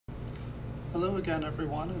Hello again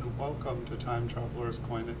everyone, and welcome to Time Traveler's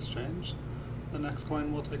Coin Exchange. The next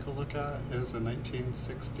coin we'll take a look at is a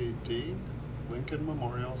 1960D Lincoln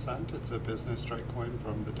Memorial Cent. It's a business strike coin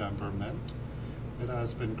from the Denver Mint. It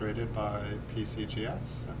has been graded by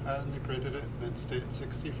PCGS, and they graded it Mint State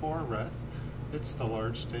 64 red. It's the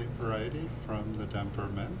large state variety from the Denver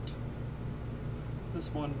Mint.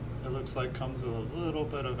 This one, it looks like, comes with a little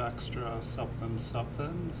bit of extra something,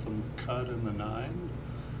 some cut in the 9.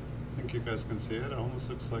 I think you guys can see it. It almost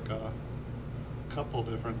looks like a couple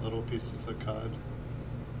different little pieces of cud.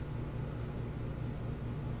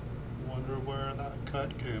 Wonder where that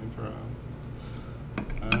cut came from.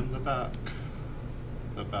 And the back.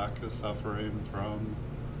 The back is suffering from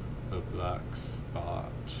the black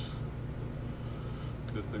spot.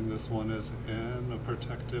 Good thing this one is in a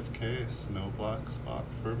protective case. No black spot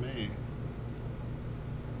for me.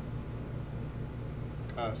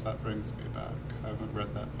 Gosh, that brings me back. I haven't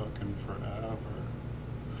read that book in forever.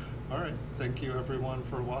 Alright, thank you everyone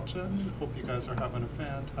for watching. Hope you guys are having a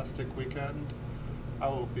fantastic weekend. I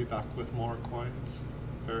will be back with more coins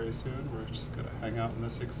very soon. We're just going to hang out in the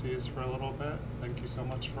 60s for a little bit. Thank you so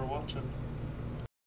much for watching.